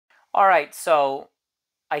All right, so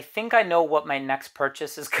I think I know what my next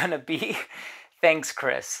purchase is gonna be. Thanks,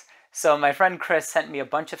 Chris. So my friend Chris sent me a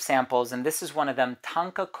bunch of samples, and this is one of them,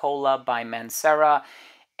 Tonka Cola by Mancera.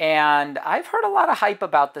 And I've heard a lot of hype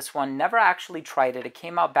about this one, never actually tried it. It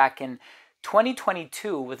came out back in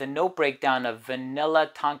 2022 with a note breakdown of vanilla,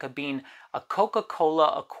 tonka bean, a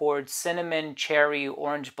Coca-Cola Accord, cinnamon, cherry,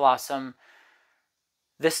 orange blossom.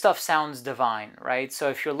 This stuff sounds divine, right? So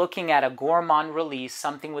if you're looking at a gourmand release,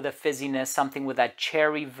 something with a fizziness, something with that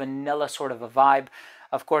cherry vanilla sort of a vibe,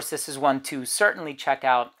 of course, this is one to certainly check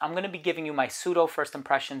out. I'm going to be giving you my pseudo first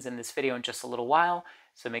impressions in this video in just a little while,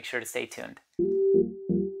 so make sure to stay tuned.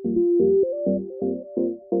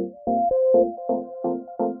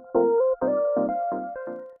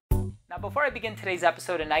 Now, before I begin today's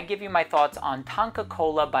episode and I give you my thoughts on Tonka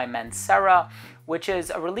Cola by Mancera, which is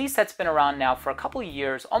a release that's been around now for a couple of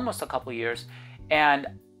years, almost a couple of years, and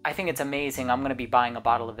I think it's amazing. I'm going to be buying a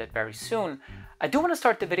bottle of it very soon. I do want to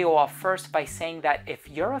start the video off first by saying that if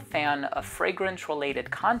you're a fan of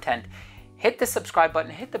fragrance-related content, hit the subscribe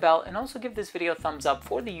button, hit the bell, and also give this video a thumbs up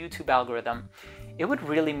for the YouTube algorithm. It would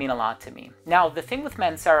really mean a lot to me. Now, the thing with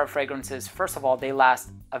Mancera fragrances, first of all, they last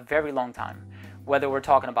a very long time. Whether we're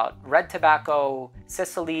talking about red tobacco,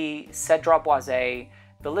 Sicily, Cedar Boisé,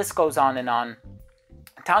 the list goes on and on.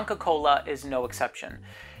 Tonka Cola is no exception.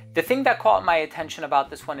 The thing that caught my attention about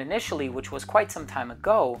this one initially, which was quite some time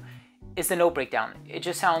ago, is the note breakdown. It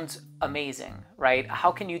just sounds amazing, right?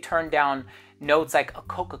 How can you turn down notes like a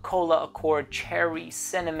Coca-Cola Accord, cherry,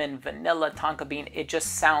 cinnamon, vanilla, tonka bean? It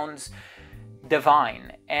just sounds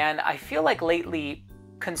divine. And I feel like lately,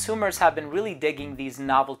 consumers have been really digging these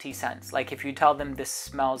novelty scents. Like if you tell them this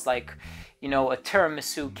smells like, you know, a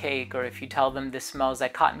tiramisu cake, or if you tell them this smells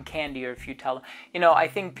like cotton candy, or if you tell them, you know, I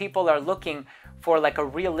think people are looking for like a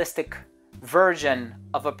realistic version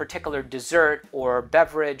of a particular dessert or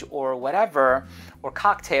beverage or whatever, or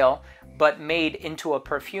cocktail, but made into a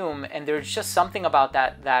perfume. And there's just something about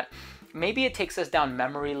that maybe it takes us down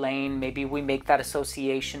memory lane. Maybe we make that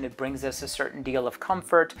association. It brings us a certain deal of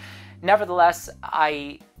comfort. Nevertheless,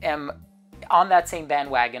 I am on that same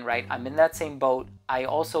bandwagon, right? I'm in that same boat. I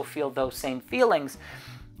also feel those same feelings.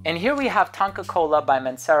 And here we have Tonka Cola by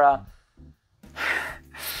Mancera.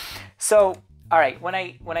 So, all right, when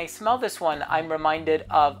I smell this one, I'm reminded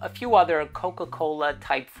of a few other Coca-Cola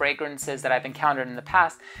type fragrances that I've encountered in the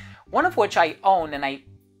past, one of which I own, and I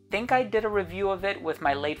think I did a review of it with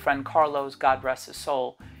my late friend Carlos, God rest his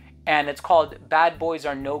soul, and it's called Bad Boys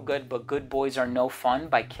Are No Good But Good Boys Are No Fun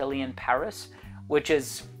by Kilian Paris, which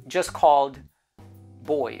is just called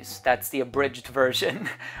Boys. That's the abridged version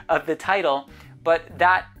of the title, but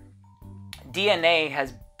that DNA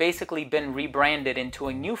has basically been rebranded into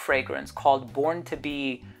a new fragrance called Born to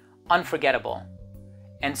Be Unforgettable.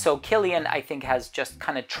 And so Kilian, I think, has just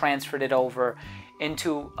kind of transferred it over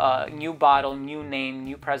into a new bottle, new name,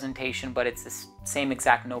 new presentation, but it's the same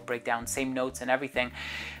exact note breakdown, same notes and everything.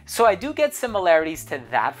 So I do get similarities to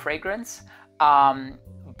that fragrance,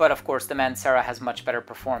 but of course the Mancera has much better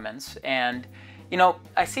performance. And, you know,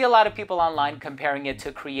 I see a lot of people online comparing it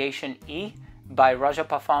to Creation E by Raja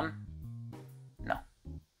Parfum.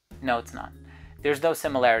 No, it's not. There's no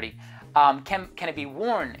similarity. Can it be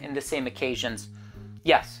worn in the same occasions?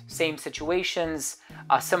 Yes, same situations,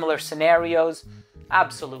 similar scenarios,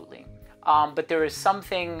 absolutely. But there is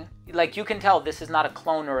something, like you can tell this is not a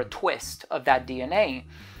clone or a twist of that DNA.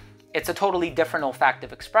 It's a totally different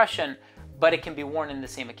olfactive expression, but it can be worn in the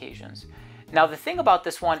same occasions. Now, the thing about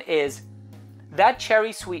this one is that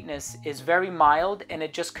cherry sweetness is very mild, and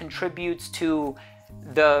it just contributes to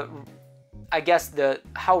the, I guess,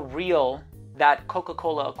 how real that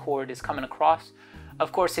Coca-Cola Accord is coming across.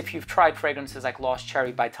 Of course, if you've tried fragrances like Lost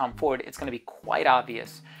Cherry by Tom Ford, it's going to be quite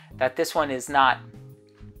obvious that this one is not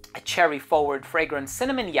a cherry-forward fragrance.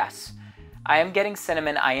 Cinnamon, yes. I am getting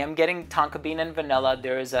cinnamon. I am getting tonka bean and vanilla.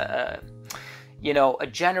 There is a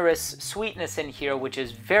generous sweetness in here, which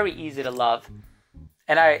is very easy to love.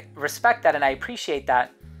 And I respect that and I appreciate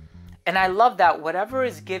that. And I love that whatever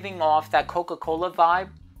is giving off that Coca-Cola vibe,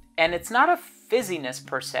 and it's not a fizziness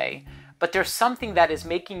per se, but there's something that is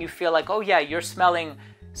making you feel like, oh yeah, you're smelling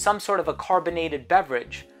some sort of a carbonated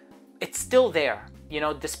beverage. It's still there. You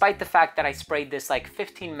know, despite the fact that I sprayed this like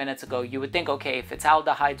 15 minutes ago, you would think, okay, if it's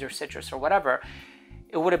aldehydes or citrus or whatever,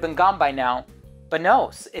 it would have been gone by now. But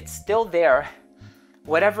no, it's still there.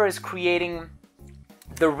 Whatever is creating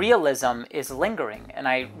the realism is lingering. And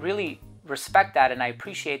I really respect that and I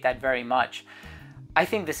appreciate that very much. I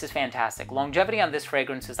think this is fantastic. Longevity on this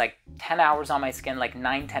fragrance is like 10 hours on my skin, like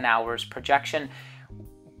 9-10 hours. Projection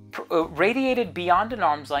radiated beyond an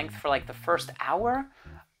arm's length for like the first hour.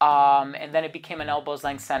 And then it became an elbows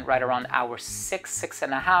length scent right around hour 6,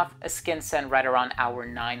 6.5, a skin scent right around hour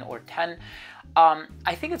 9 or 10.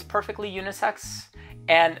 I think it's perfectly unisex,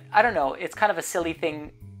 and I don't know, it's kind of a silly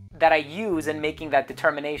thing that I use in making that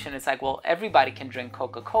determination. It's like, well, everybody can drink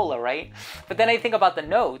Coca-Cola, right? But then I think about the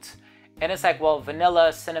notes, and it's like, well,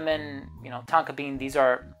 vanilla, cinnamon, tonka bean, these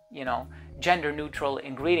are, gender neutral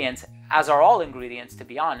ingredients, as are all ingredients, to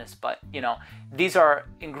be honest. But, these are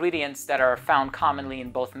ingredients that are found commonly in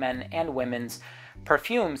both men and women's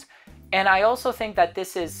perfumes. And I also think that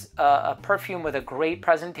this is a perfume with a great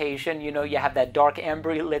presentation. You have that dark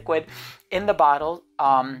ambery liquid in the bottle.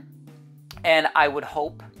 And I would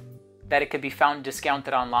hope that it could be found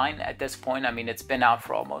discounted online at this point. I mean, it's been out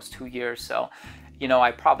for almost 2 years. So,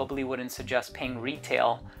 I probably wouldn't suggest paying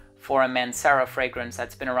retail for a Mancera fragrance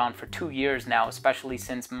that's been around for 2 years now, especially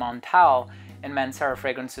since Montal and Mancera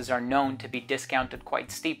fragrances are known to be discounted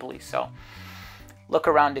quite steeply. So look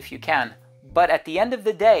around if you can. But at the end of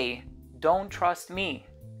the day, don't trust me.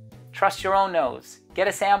 Trust your own nose. Get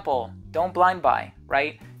a sample. Don't blind buy,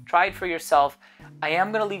 right? Try it for yourself. I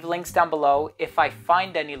am going to leave links down below if I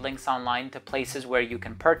find any links online to places where you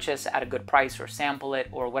can purchase at a good price or sample it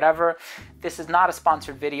or whatever. This is not a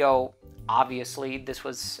sponsored video. Obviously, this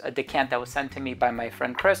was a decant that was sent to me by my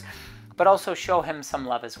friend Chris, but also show him some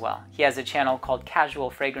love as well. He has a channel called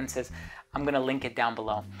Casual Fragrances. I'm going to link it down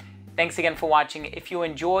below. Thanks again for watching. If you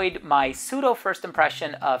enjoyed my pseudo first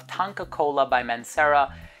impression of Tonka Cola by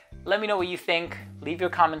Mancera, let me know what you think. Leave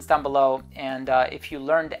your comments down below. And if you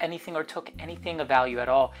learned anything or took anything of value at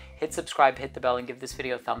all, hit subscribe, hit the bell, and give this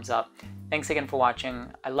video a thumbs up. Thanks again for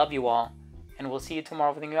watching. I love you all, and we'll see you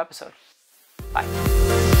tomorrow with a new episode.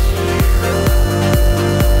 Bye.